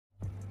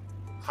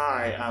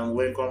Hi and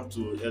welcome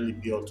to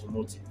ELLY-B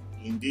Automotive.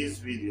 In this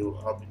video,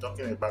 I'll be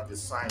talking about the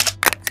signs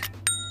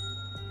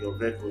your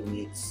vehicle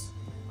needs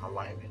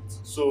alignment.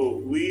 So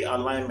wheel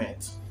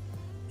alignment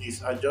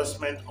is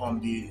adjustment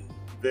on the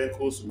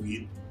vehicle's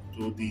wheel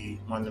to the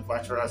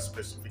manufacturer's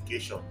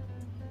specification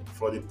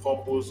for the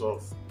purpose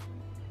of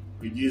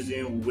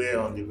reducing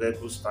wear on the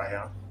vehicle's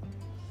tire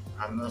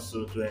and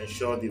also to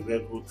ensure the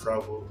vehicle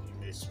travel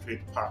in a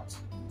straight path.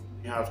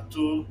 We have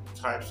two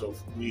types of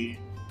wheel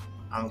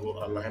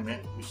angle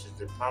alignment, which is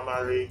the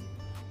primary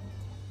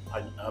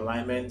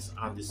alignment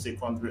and the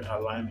secondary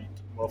alignment.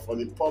 But for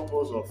the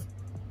purpose of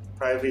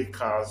private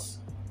cars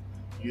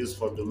used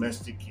for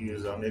domestic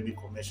use and maybe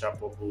commercial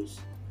purpose,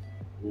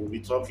 we'll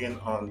be talking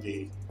on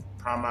the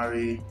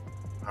primary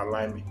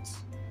alignment.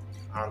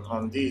 And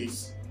on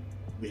this,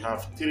 we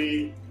have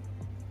three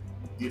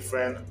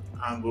different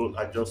angle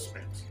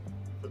adjustments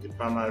for the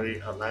primary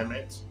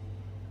alignment.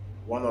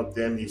 One of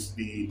them is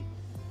the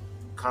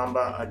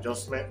camber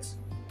adjustment.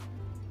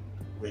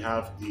 We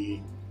have the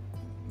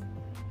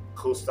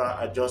coaster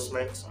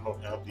adjustments, and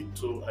we have the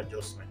toe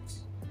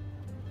adjustments.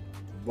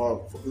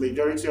 But for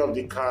majority of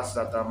the cars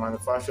that are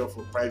manufactured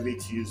for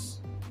private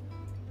use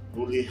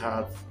only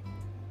have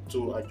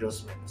toe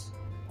adjustments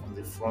on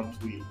the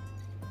front wheel.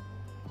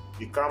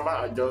 The camber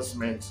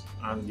adjustment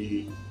and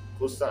the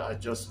coaster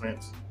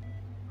adjustment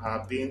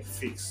are being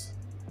fixed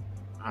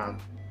and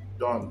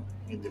done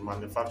in the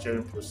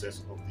manufacturing process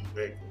of the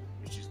vehicle,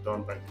 which is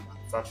done by the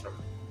manufacturer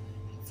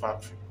in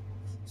factory.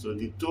 So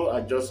the toe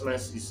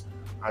adjustments is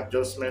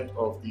adjustment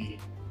of the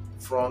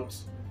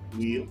front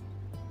wheel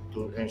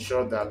to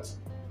ensure that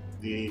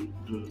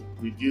to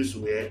reduce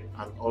wear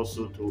and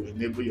also to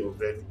enable your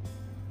vehicle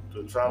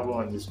to travel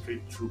on the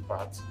straight through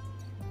path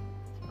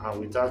and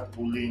without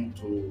pulling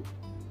to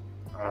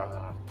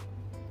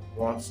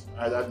once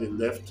either the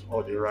left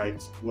or the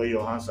right, where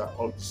your hands are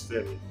off the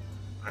steering,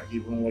 and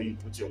even when you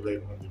put your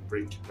leg on the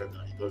brake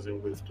pedal, it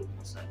doesn't wave to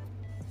one side.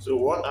 So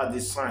what are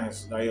the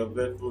signs that your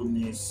vehicle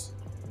needs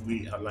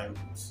wheel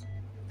alignment?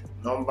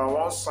 Number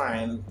one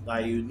sign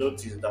that you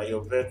notice that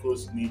your vehicle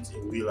needs a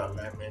wheel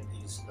alignment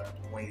is that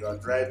when you are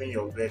driving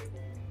your vehicle,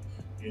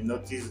 you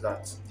notice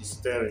that the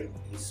steering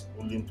is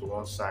pulling to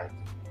one side,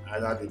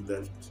 either the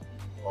left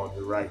or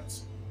the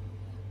right.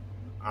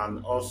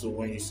 And also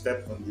when you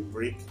step on the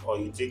brake or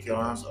you take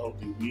your hands off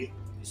the wheel,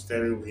 the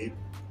steering wheel,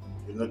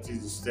 you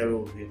notice the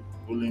steering wheel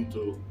pulling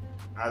to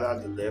either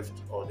the left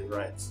or the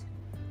right.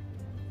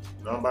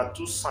 Number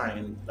two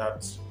sign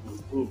that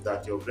will prove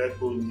that your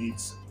vehicle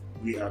needs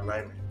wheel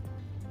alignment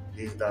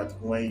is that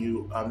when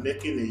you are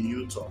making a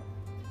U-turn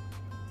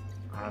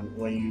and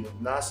when you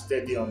now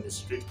steady on the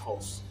straight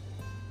course,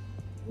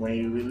 when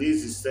you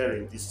release the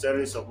steering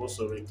is supposed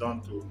to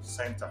return to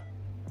center.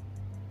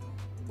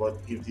 But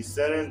if the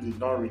steering did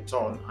not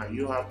return and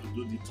you have to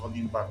do the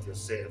turning back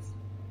yourself,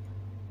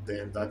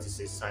 then that is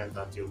a sign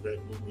that your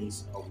vehicle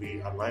needs a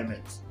wheel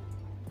alignment.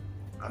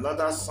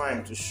 Another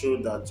sign to show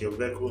that your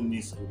vehicle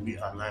needs a wheel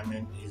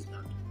alignment is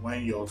that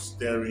when your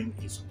steering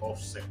is off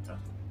center.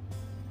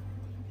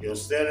 Your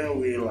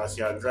steering wheel, as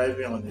you are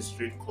driving on a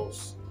straight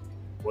course,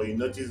 but you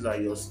notice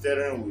that your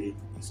steering wheel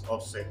is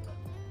off center.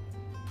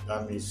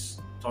 That means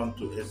turn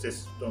to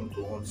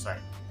one side,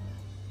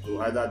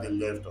 to either the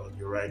left or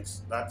the right.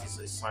 That is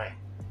a sign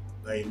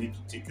that you need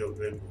to take your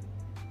vehicle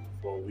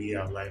for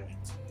wheel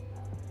alignment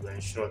to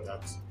ensure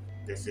that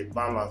there's a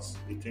balance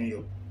between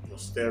your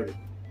steering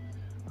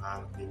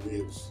and the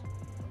wheels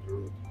on the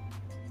road.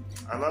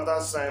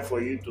 Another sign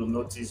for you to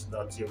notice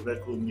that your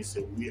vehicle needs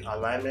a wheel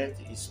alignment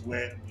is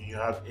when you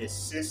have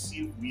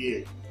excessive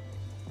wear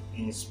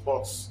in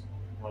spots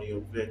on your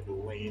vehicle.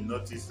 When you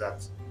notice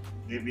that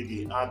maybe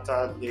the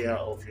outer layer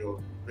of your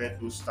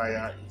vehicle's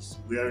tire is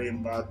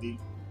wearing badly,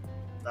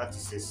 that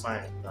is a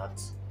sign that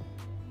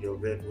your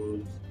vehicle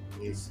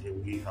needs a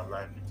wheel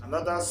alignment.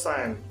 Another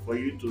sign for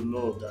you to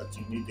know that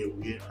you need a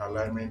wheel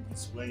alignment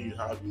is when you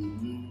have a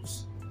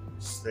loose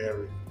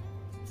steering.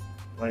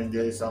 When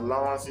there is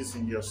allowances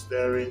in your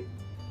steering,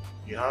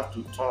 you have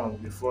to turn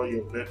before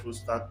your vehicle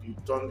starts. You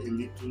turn a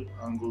little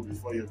angle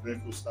before your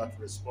vehicle starts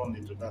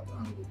responding to that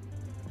angle.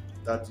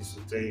 That is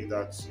to tell you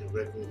that your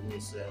vehicle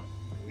needs a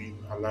wheel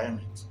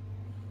alignment.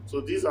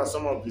 So these are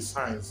some of the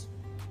signs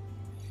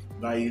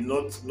that you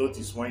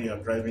notice when you are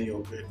driving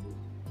your vehicle,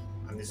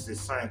 and it's a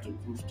sign to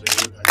prove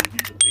to you that you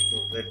need to take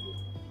your vehicle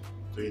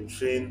to a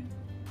trained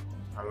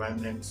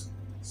alignment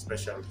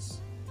specialist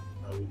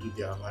that will do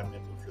the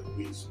alignment of your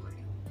wheels for you.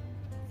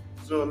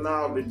 So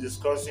now I'll be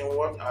discussing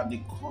what are the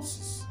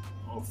causes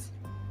of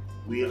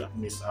wheel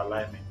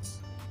misalignment.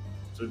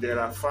 So there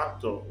are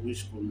factors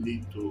which could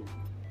lead to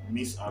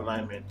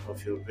misalignment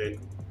of your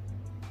vehicle,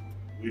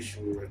 which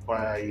will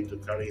require you to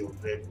carry your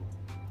vehicle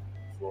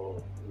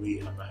for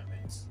wheel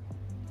alignment.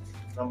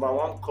 Number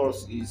one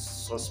cause is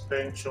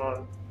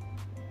suspension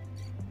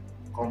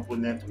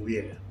component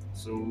wear.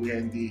 So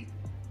when the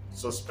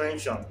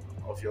suspension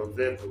of your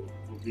vehicle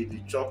could be the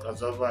shock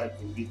absorber, it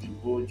could be the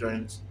ball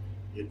joint,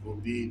 it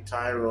could be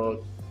tie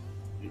rod,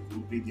 it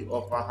could be the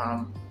upper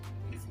arm.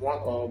 If one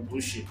or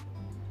bushing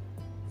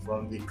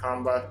from the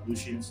camber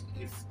bushings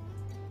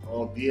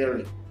or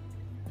bearing.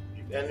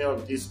 If any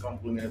of these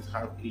components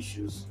have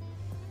issues,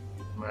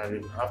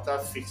 after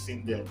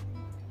fixing them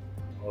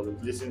or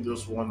replacing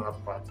those worn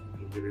out parts, it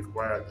will be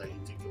required that you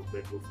take your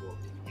vehicle for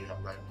a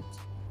realignment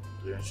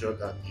to ensure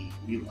that the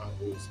wheel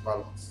angle is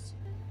balanced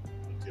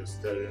with your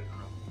steering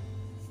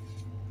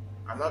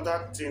arm.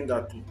 Another thing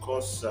that could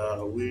cause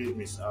wheel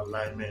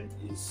misalignment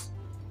is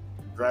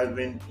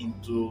driving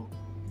into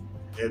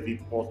heavy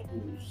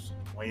potholes.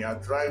 When you are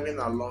driving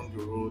along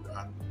the road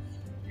and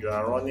you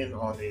are running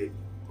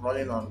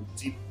on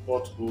deep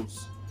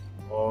potholes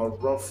or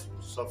rough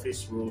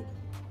surface road,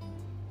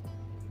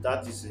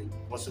 that is a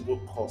possible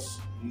cause.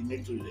 You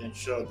need to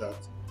ensure that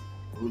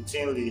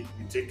routinely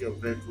you take your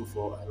vehicle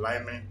for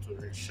alignment to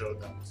ensure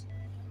that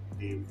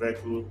the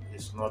vehicle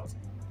is not,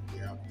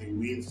 the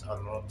wheels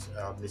are not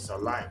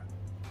misaligned.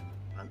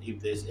 And if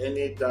there's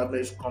any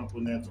damaged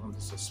component on the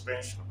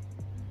suspension,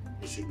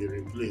 it should be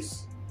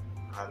replaced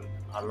and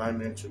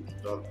alignment should be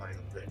done by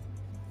your vehicle.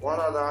 One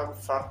other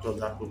factor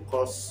that could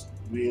cause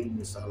wheel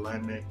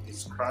misalignment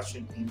is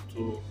crashing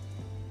into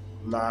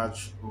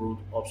large road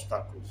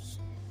obstacles.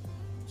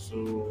 So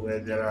where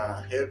there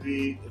are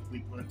heavy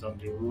equipment on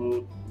the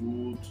road,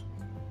 wood,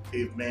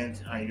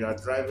 pavement, and you are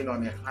driving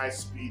on a high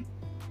speed,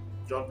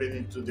 jumping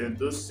into them,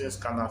 those things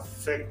can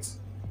affect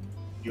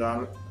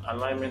your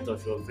alignment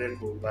of your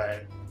vehicle by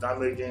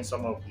damaging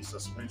some of the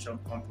suspension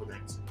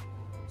components.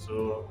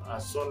 So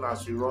as soon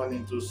as you run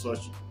into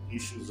such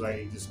issues and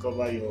you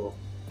discover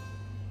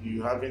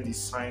you having the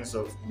signs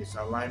of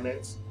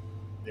misalignment,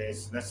 then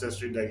it's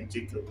necessary that you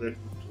take your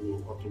vehicle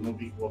to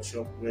automobile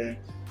workshop where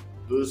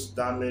those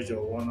damaged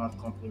or worn out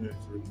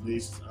components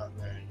replaced,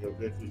 and your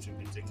vehicle should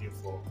be taken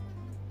for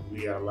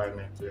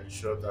realignment to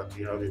ensure that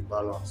you have a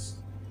balance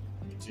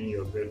between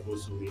your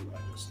vehicle's wheel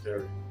and your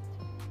steering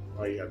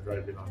while you are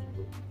driving on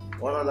the road.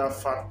 One other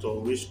factor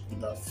which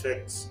could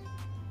affect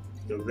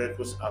your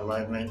vehicle's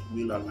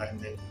wheel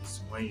alignment, is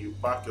when you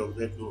park your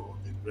vehicle on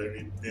the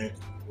very bent,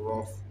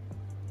 rough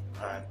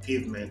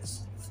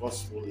pavements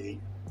forcefully.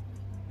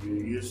 You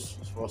use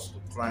force to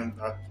climb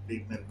that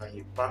pavement and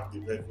you park the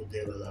vehicle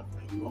there for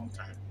a long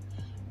time.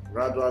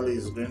 Gradually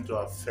it's going to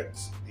affect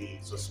the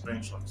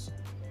suspensions,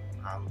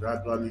 and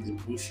gradually the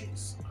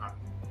bushings, and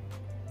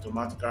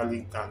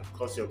automatically can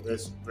cause your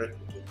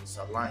vehicle to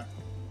misalign.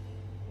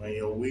 When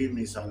your wheel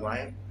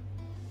misaligned,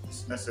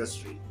 it's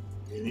necessary.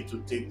 You need to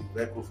take the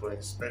vehicle for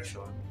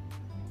inspection.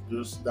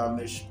 Those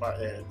damaged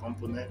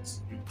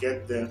components, you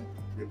get them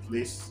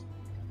replaced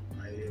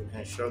and you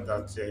ensure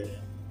that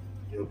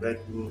your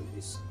vehicle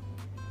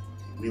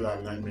wheel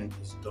alignment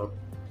is done.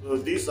 So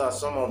these are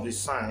some of the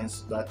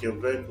signs that your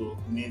vehicle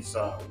needs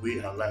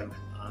wheel alignment,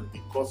 and the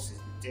causes,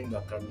 the thing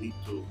that can lead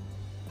to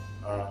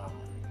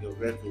your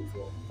vehicle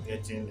for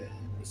getting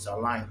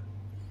misaligned.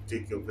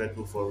 Take your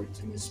vehicle for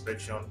routine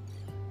inspection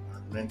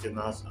and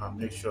maintenance, and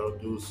make sure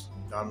those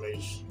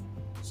damaged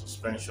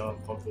suspension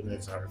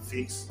components are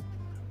fixed,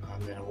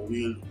 and then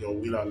your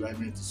wheel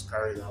alignment is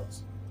carried out,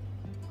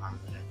 and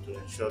to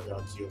ensure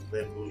that your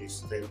vehicle is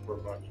steered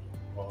properly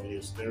or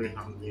your steering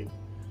handling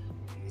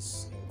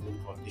is in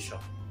good condition.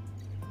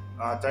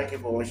 Thank you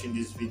for watching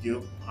this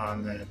video,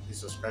 and please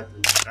subscribe to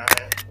the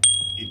channel,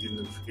 hit the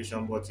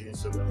notification button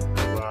so that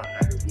whenever I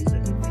release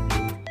any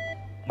video